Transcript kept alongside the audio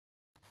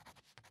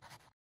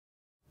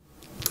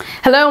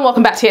Hello and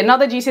welcome back to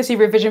another GCSE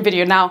revision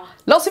video. Now,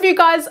 lots of you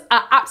guys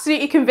are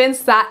absolutely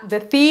convinced that the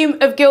theme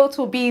of guilt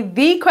will be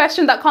the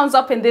question that comes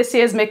up in this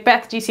year's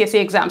Macbeth GCSE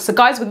exam. So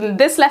guys, within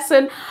this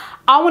lesson,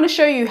 I want to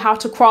show you how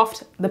to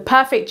craft the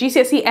perfect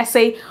GCSE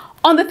essay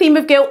on the theme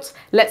of guilt.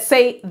 Let's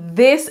say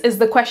this is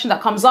the question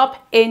that comes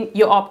up in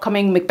your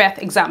upcoming Macbeth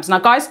exams. Now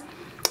guys,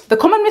 the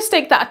common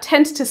mistake that I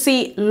tend to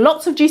see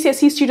lots of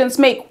GCSE students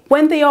make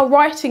when they are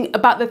writing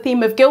about the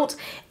theme of guilt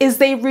is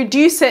they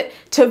reduce it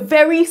to a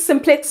very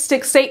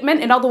simplistic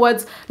statement. In other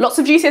words, lots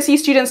of GCSE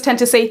students tend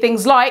to say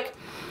things like,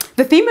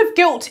 the theme of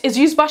guilt is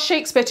used by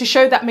Shakespeare to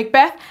show that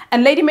Macbeth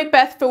and Lady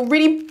Macbeth feel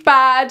really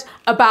bad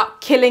about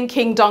killing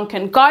King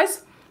Duncan.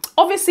 Guys,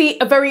 obviously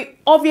a very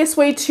obvious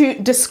way to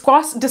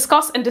discuss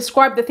and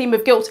describe the theme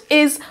of guilt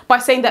is by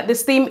saying that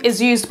this theme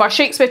is used by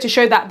Shakespeare to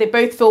show that they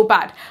both feel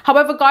bad.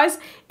 However, guys,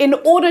 in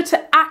order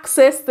to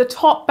access the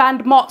top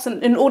band marks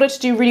and in order to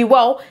do really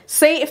well,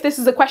 say if this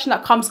is a question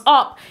that comes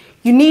up,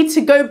 you need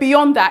to go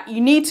beyond that.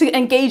 You need to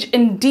engage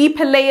in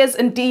deeper layers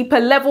and deeper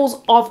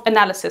levels of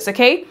analysis,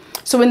 okay?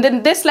 So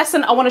in this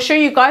lesson, I want to show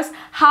you guys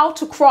how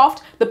to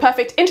craft the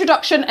perfect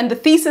introduction and the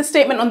thesis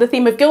statement on the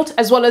theme of guilt,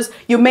 as well as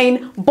your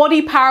main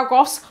body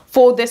paragraphs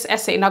for this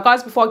essay. Now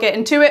guys, before I get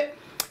into it,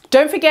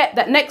 don't forget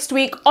that next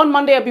week on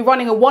Monday, I'll be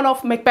running a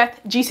one-off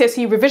Macbeth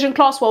GCSE revision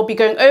class where I'll be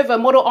going over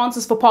model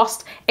answers for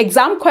past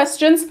exam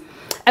questions,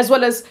 as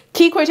well as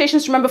key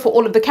quotations to remember for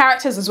all of the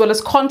characters, as well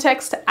as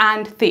context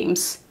and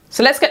themes.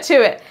 So let's get to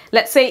it.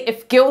 Let's say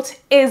if guilt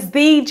is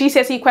the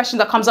GCSE question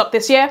that comes up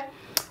this year,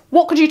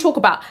 what could you talk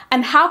about?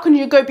 And how can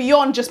you go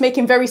beyond just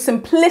making very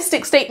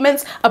simplistic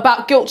statements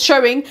about guilt,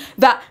 showing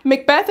that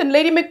Macbeth and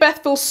Lady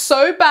Macbeth feel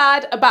so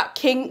bad about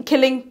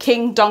killing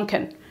King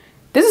Duncan?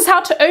 This is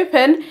how to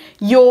open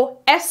your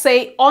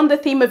essay on the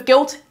theme of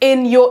guilt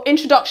in your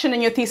introduction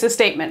and your thesis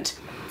statement.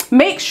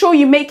 Make sure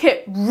you make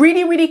it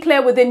really, really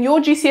clear within your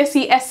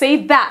GCSE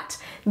essay that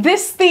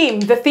this theme,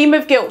 the theme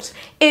of guilt,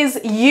 is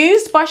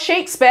used by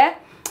Shakespeare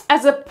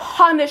as a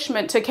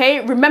punishment,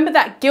 okay? Remember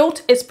that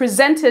guilt is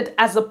presented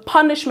as a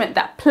punishment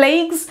that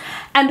plagues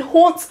and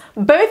haunts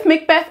both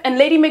Macbeth and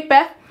Lady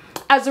Macbeth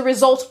as a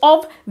result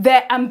of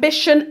their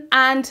ambition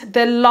and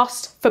their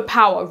lust for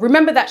power.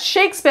 Remember that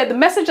Shakespeare, the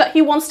message that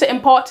he wants to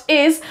impart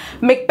is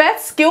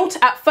Macbeth's guilt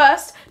at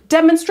first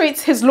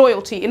demonstrates his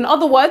loyalty. In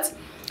other words,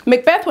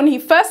 Macbeth, when he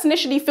first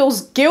initially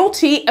feels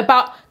guilty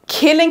about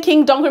killing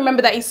King Duncan,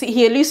 remember that he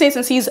hallucinates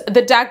and sees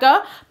the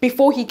dagger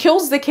before he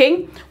kills the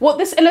king. What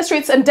this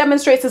illustrates and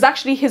demonstrates is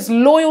actually his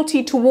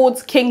loyalty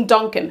towards King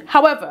Duncan.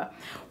 However,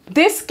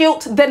 this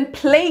guilt then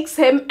plagues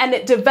him and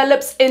it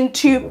develops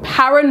into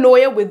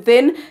paranoia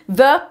within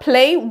the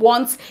play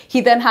once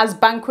he then has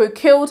Banquo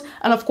killed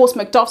and of course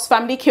Macduff's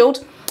family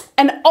killed.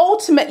 And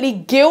ultimately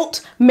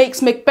guilt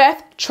makes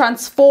Macbeth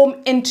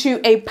transform into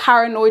a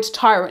paranoid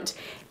tyrant.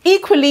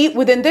 Equally,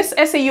 within this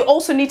essay, you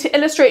also need to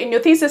illustrate in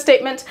your thesis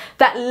statement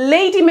that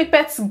Lady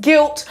Macbeth's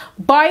guilt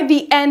by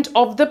the end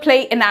of the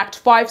play in Act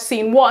 5,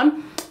 Scene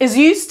 1, is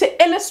used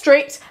to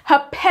illustrate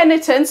her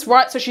penitence,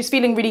 right? So she's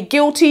feeling really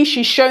guilty.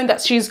 She's shown that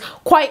she's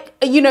quite,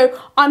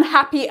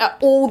 unhappy at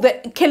all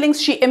the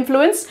killings she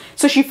influenced.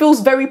 So she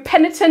feels very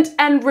penitent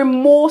and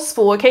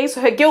remorseful, okay?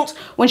 So her guilt,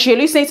 when she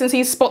hallucinates and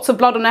sees spots of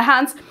blood on her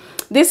hands,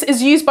 this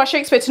is used by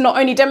Shakespeare to not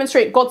only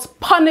demonstrate God's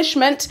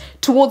punishment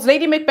towards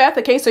Lady Macbeth,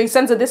 okay, so he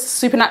sends her this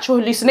supernatural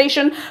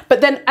hallucination, but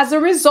then as a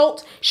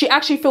result, she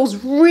actually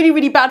feels really,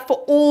 really bad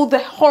for all the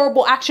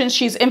horrible actions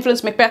she's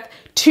influenced Macbeth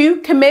to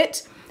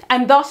commit,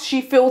 and thus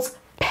she feels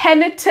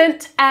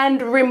penitent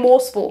and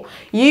remorseful.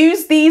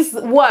 Use these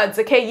words,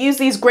 okay, use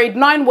these grade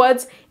 9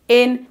 words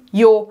in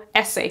your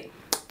essay.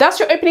 That's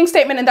your opening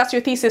statement and that's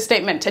your thesis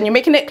statement. And you're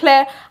making it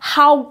clear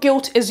how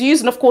guilt is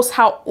used and of course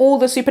how all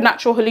the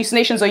supernatural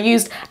hallucinations are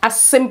used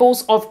as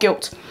symbols of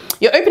guilt.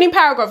 Your opening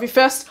paragraph, your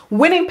first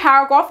winning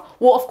paragraph,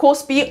 will of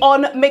course be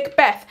on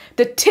Macbeth,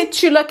 the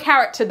titular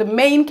character, the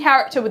main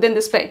character within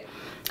this play.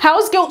 How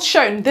is guilt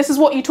shown? This is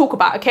what you talk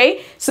about,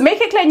 okay? So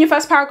make it clear in your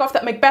first paragraph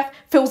that Macbeth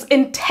feels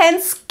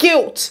intense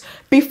guilt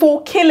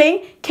before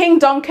killing King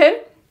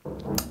Duncan.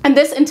 And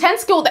this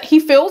intense guilt that he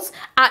feels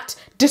at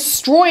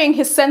destroying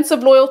his sense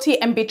of loyalty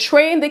and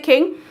betraying the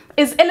king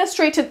is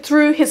illustrated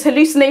through his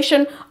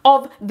hallucination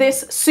of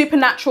this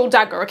supernatural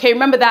dagger. Okay,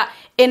 remember that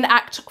in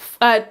Act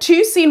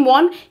 2, Scene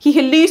 1, he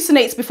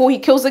hallucinates before he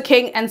kills the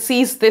king and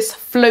sees this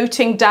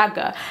floating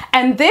dagger.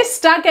 And this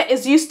dagger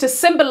is used to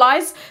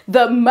symbolize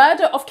the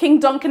murder of King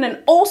Duncan, and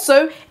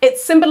also it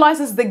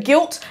symbolizes the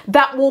guilt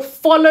that will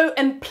follow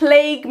and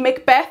plague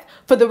Macbeth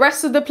for the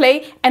rest of the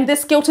play. And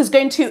this guilt is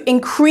going to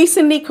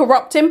increasingly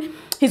corrupt him.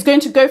 He's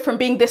going to go from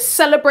being this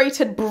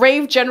celebrated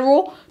brave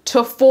general to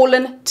a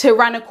fallen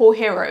tyrannical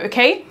hero,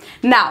 okay?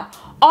 Now,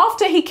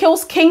 after he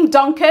kills King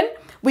Duncan,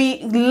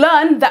 we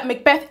learn that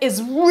Macbeth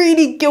is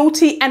really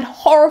guilty and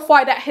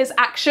horrified at his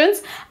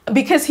actions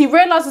because he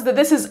realizes that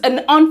this is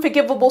an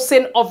unforgivable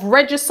sin of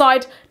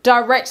regicide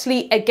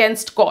directly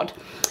against God.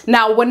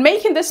 Now, when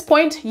making this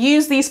point,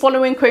 use these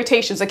following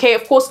quotations, okay?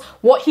 Of course,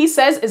 what he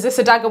says, is this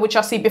a dagger which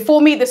I see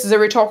before me? This is a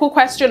rhetorical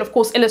question, of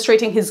course,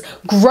 illustrating his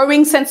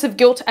growing sense of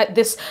guilt at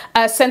this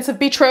sense of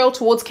betrayal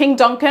towards King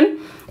Duncan.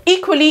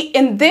 Equally,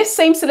 in this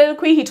same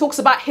soliloquy, he talks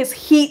about his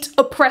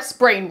heat-oppressed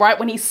brain, right?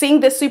 When he's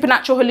seeing this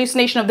supernatural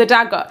hallucination of the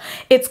dagger,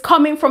 it's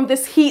coming from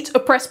this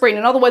heat-oppressed brain.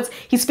 In other words,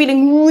 he's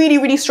feeling really,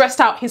 really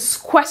stressed out. He's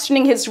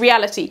questioning his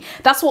reality.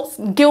 That's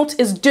what guilt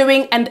is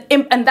doing, and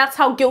that's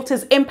how guilt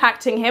is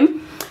impacting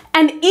him.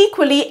 And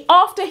equally,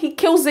 after he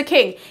kills the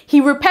king, he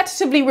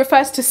repetitively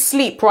refers to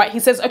sleep, right? He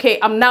says, okay,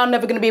 I'm now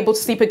never going to be able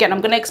to sleep again. I'm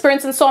going to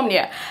experience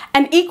insomnia.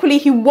 And equally,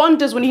 he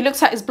wonders when he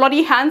looks at his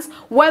bloody hands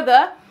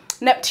whether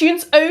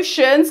Neptune's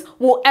oceans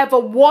will ever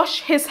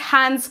wash his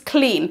hands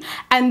clean.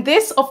 And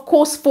this, of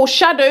course,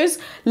 foreshadows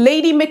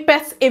Lady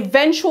Macbeth's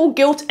eventual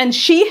guilt, and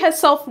she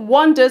herself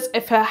wonders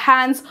if her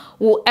hands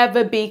will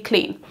ever be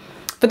clean.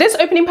 For this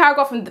opening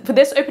paragraph and for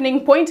this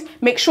opening point,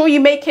 make sure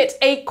you make it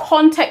a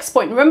context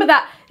point. Remember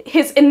that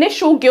his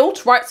initial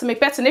guilt, right? So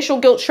Macbeth's initial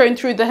guilt shown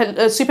through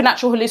the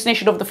supernatural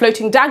hallucination of the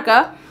floating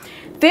dagger.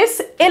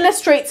 This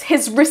illustrates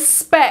his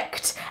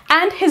respect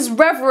and his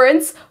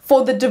reverence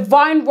for the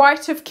divine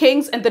right of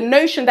kings and the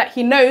notion that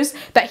he knows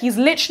that he's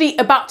literally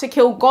about to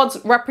kill God's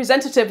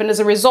representative, and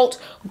as a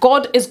result,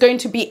 God is going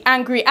to be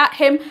angry at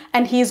him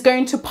and he's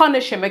going to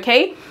punish him,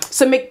 okay?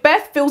 So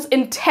Macbeth feels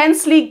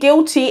intensely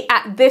guilty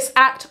at this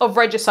act of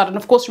regicide. And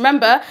of course,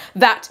 remember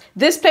that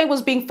this play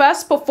was being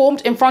first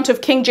performed in front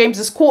of King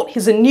James's court.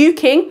 He's a new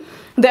king.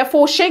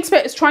 Therefore, Shakespeare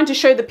is trying to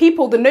show the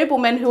people, the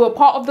noblemen who are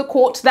part of the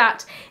court,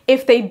 that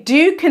if they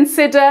do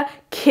consider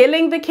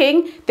killing the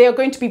king, they are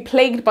going to be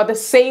plagued by the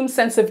same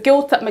sense of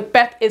guilt that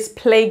Macbeth is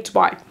plagued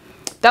by.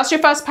 That's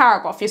your first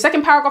paragraph. Your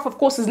second paragraph, of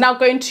course, is now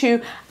going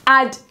to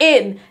add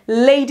in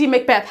Lady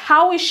Macbeth.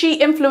 How is she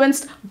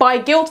influenced by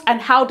guilt, and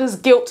how does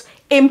guilt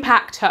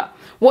impact her?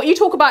 What you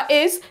talk about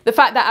is the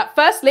fact that at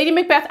first, Lady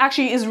Macbeth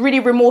actually is really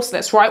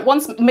remorseless, right?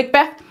 Once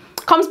Macbeth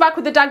comes back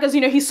with the daggers, you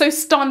know, he's so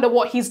stunned at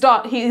what he's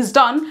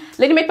done.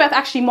 Lady Macbeth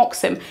actually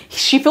mocks him.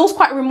 She feels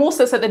quite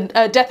remorseless at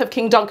the death of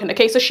King Duncan,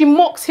 okay? So she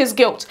mocks his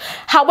guilt.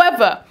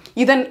 However,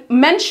 you then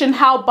mention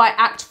how by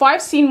Act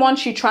 5, Scene 1,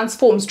 she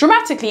transforms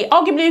dramatically.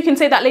 Arguably, you can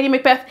say that Lady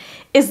Macbeth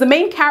is the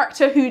main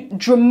character who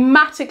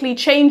dramatically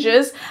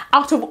changes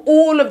out of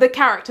all of the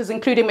characters,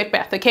 including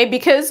Macbeth, okay?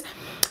 Because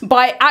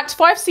by Act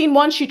 5, Scene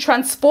 1, she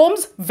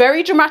transforms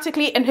very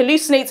dramatically and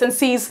hallucinates and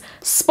sees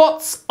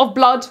spots of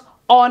blood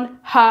on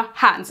her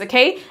hands,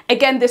 okay?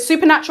 Again, this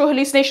supernatural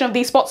hallucination of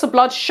these spots of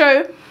blood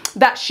show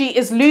that she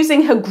is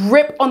losing her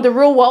grip on the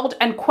real world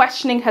and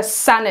questioning her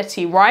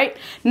sanity, right?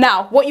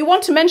 Now, what you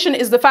want to mention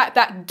is the fact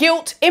that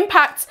guilt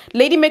impacts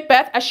Lady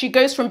Macbeth as she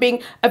goes from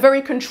being a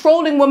very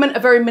controlling woman, a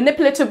very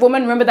manipulative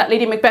woman. Remember that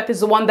Lady Macbeth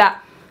is the one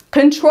that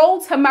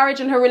controls her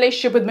marriage and her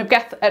relationship with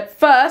Macbeth at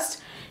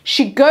first.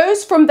 She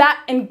goes from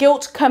that, and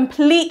guilt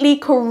completely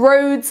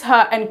corrodes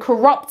her and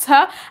corrupts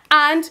her,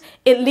 and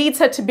it leads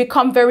her to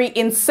become very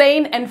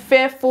insane and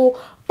fearful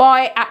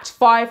by Act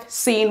 5,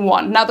 Scene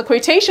 1. Now, the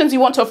quotations you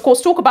want to, of course,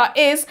 talk about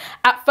is,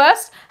 at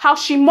first, how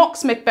she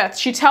mocks Macbeth.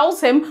 She tells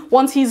him,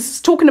 once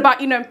he's talking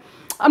about, you know,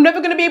 I'm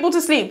never going to be able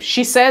to sleep,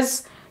 she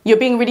says, you're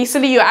being really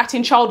silly, you're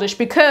acting childish,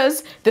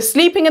 because the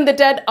sleeping and the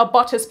dead are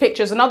but as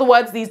pictures. In other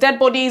words, these dead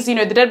bodies, you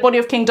know, the dead body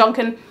of King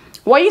Duncan,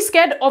 why are you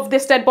scared of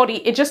this dead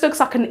body? It just looks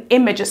like an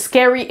image, a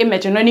scary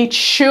image, and only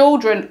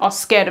children are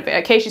scared of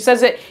it, okay? She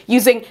says it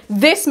using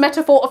this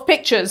metaphor of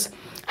pictures.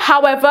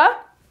 However,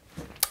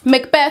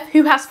 Macbeth,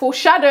 who has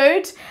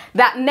foreshadowed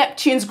that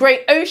Neptune's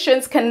great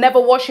oceans can never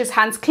wash his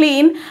hands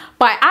clean,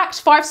 by Act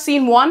 5,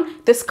 Scene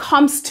 1, this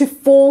comes to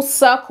full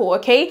circle,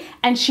 okay?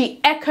 And she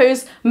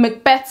echoes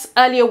Macbeth's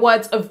earlier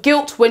words of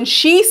guilt when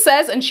she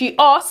says, and she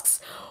asks,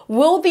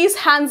 will these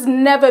hands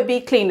never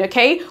be clean,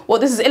 okay? What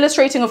this is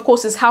illustrating, of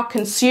course, is how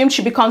consumed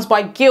she becomes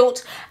by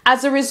guilt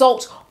as a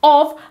result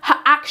of her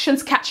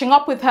actions catching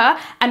up with her.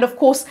 And of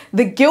course,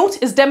 the guilt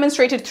is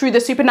demonstrated through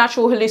the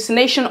supernatural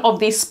hallucination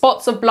of these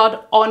spots of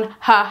blood on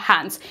her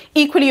hands.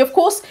 Equally, of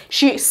course,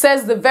 she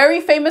says the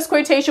very famous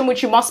quotation,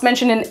 which you must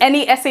mention in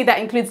any essay that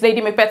includes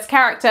Lady Macbeth's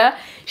character.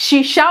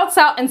 She shouts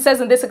out and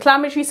says in this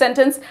acclamatory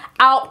sentence,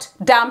 "Out,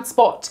 damned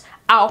spot,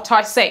 out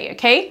I say,"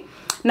 okay?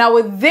 Now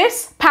with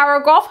this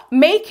paragraph,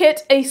 make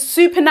it a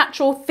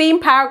supernatural theme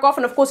paragraph,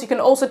 and of course you can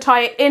also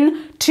tie it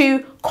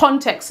into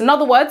context. In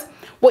other words,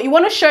 what you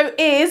want to show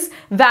is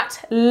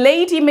that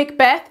Lady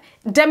Macbeth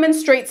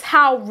demonstrates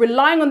how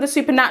relying on the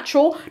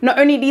supernatural not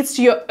only leads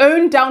to your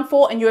own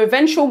downfall and your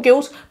eventual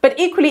guilt, but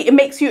equally it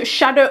makes you a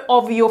shadow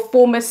of your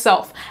former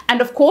self.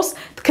 And of course,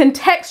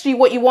 contextually,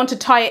 what you want to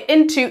tie it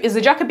into is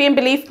the Jacobean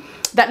belief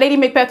that Lady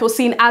Macbeth was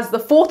seen as the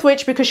fourth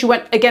witch because she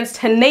went against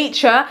her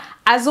nature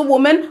as a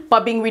woman by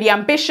being really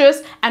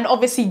ambitious and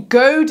obviously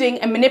goading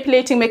and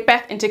manipulating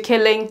Macbeth into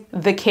killing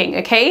the king,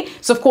 okay?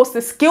 So of course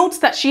this guilt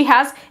that she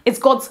has is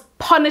God's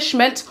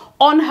punishment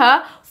on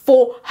her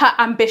for her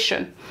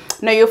ambition.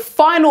 Now, your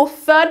final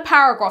third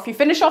paragraph, you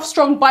finish off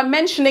strong by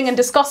mentioning and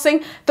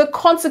discussing the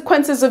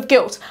consequences of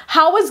guilt.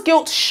 How is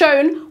guilt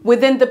shown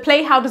within the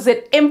play? How does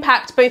it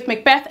impact both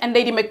Macbeth and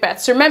Lady Macbeth?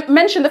 So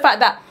mention the fact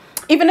that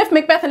even if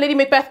Macbeth and Lady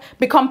Macbeth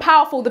become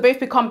powerful, they both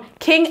become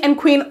king and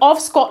queen of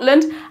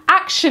Scotland,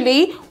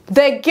 actually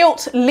their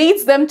guilt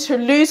leads them to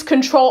lose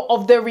control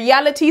of their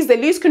realities. They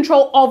lose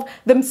control of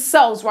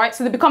themselves, right?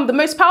 So they become the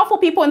most powerful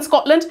people in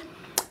Scotland.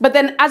 But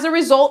then as a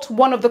result,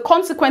 one of the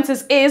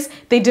consequences is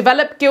they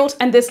develop guilt,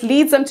 and this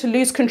leads them to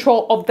lose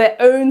control of their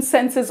own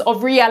senses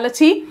of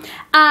reality.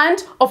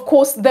 And of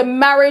course, the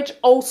marriage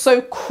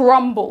also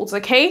crumbles,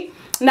 okay?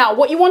 Now,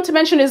 what you want to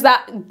mention is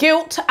that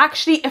guilt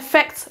actually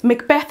affects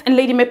Macbeth and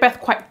Lady Macbeth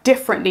quite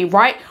differently,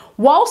 right?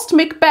 Whilst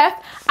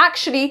Macbeth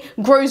actually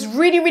grows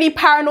really, really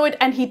paranoid,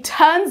 and he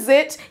turns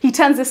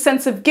this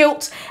sense of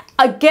guilt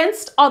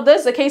against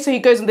others, okay? So he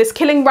goes on this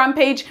killing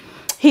rampage.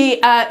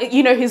 He,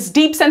 his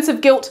deep sense of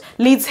guilt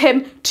leads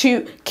him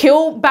to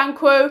kill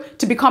Banquo,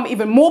 to become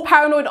even more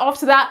paranoid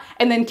after that,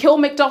 and then kill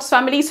Macduff's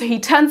family. So he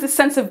turns this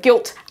sense of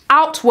guilt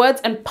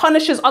outwards and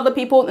punishes other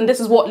people, and this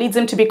is what leads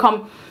him to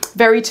become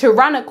very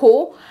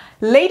tyrannical.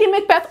 Lady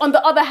Macbeth, on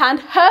the other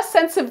hand, her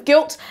sense of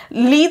guilt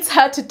leads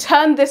her to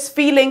turn this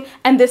feeling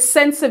and this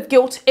sense of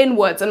guilt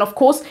inwards. And of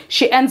course,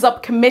 she ends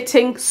up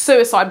committing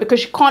suicide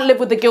because she can't live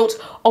with the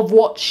guilt of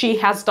what she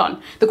has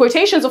done. The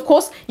quotations, of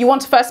course, you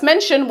want to first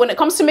mention when it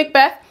comes to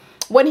Macbeth.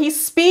 When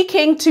he's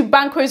speaking to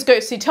Banquo's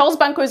ghost, he tells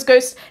Banquo's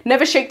ghost,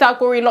 "Never shake that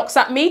gory locks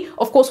at me."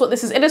 Of course, what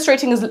this is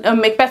illustrating is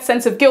Macbeth's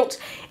sense of guilt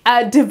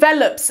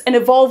develops and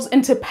evolves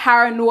into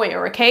paranoia,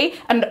 okay?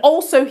 And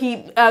also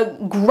he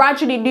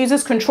gradually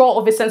loses control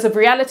of his sense of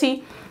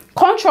reality.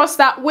 Contrast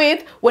that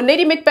with when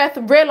Lady Macbeth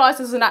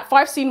realizes in Act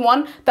 5, Scene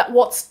 1, that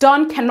what's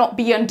done cannot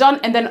be undone.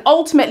 And then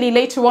ultimately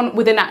later on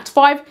within Act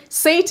 5,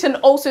 Satan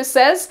also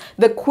says,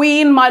 "The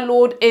queen, my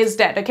lord, is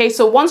dead." Okay,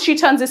 so once she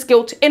turns this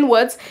guilt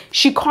inwards,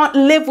 she can't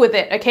live with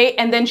it, okay?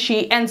 And then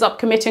she ends up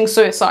committing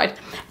suicide.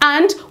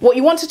 And what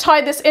you want to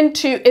tie this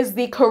into is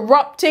the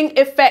corrupting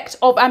effect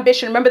of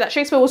ambition. Remember that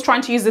Shakespeare was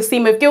trying to use this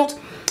theme of guilt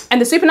and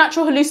the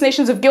supernatural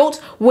hallucinations of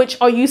guilt, which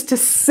are used to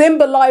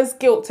symbolize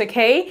guilt,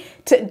 okay?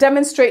 To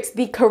demonstrate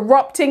the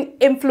corrupting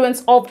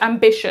influence of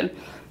ambition.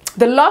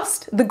 The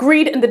lust, the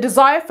greed, and the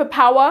desire for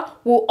power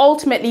will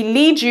ultimately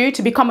lead you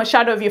to become a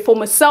shadow of your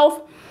former self.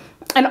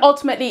 And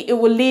ultimately, it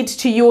will lead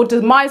to your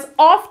demise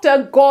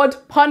after God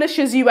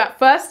punishes you at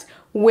first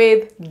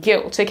with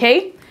guilt,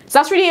 okay? So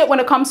that's really it when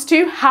it comes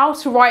to how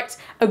to write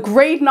a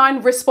grade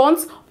 9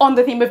 response on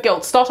the theme of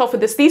guilt. Start off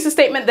with this thesis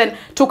statement, then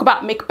talk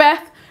about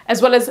Macbeth,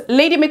 as well as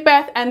Lady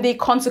Macbeth and the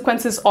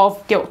consequences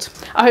of guilt.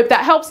 I hope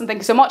that helps, and thank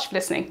you so much for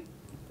listening.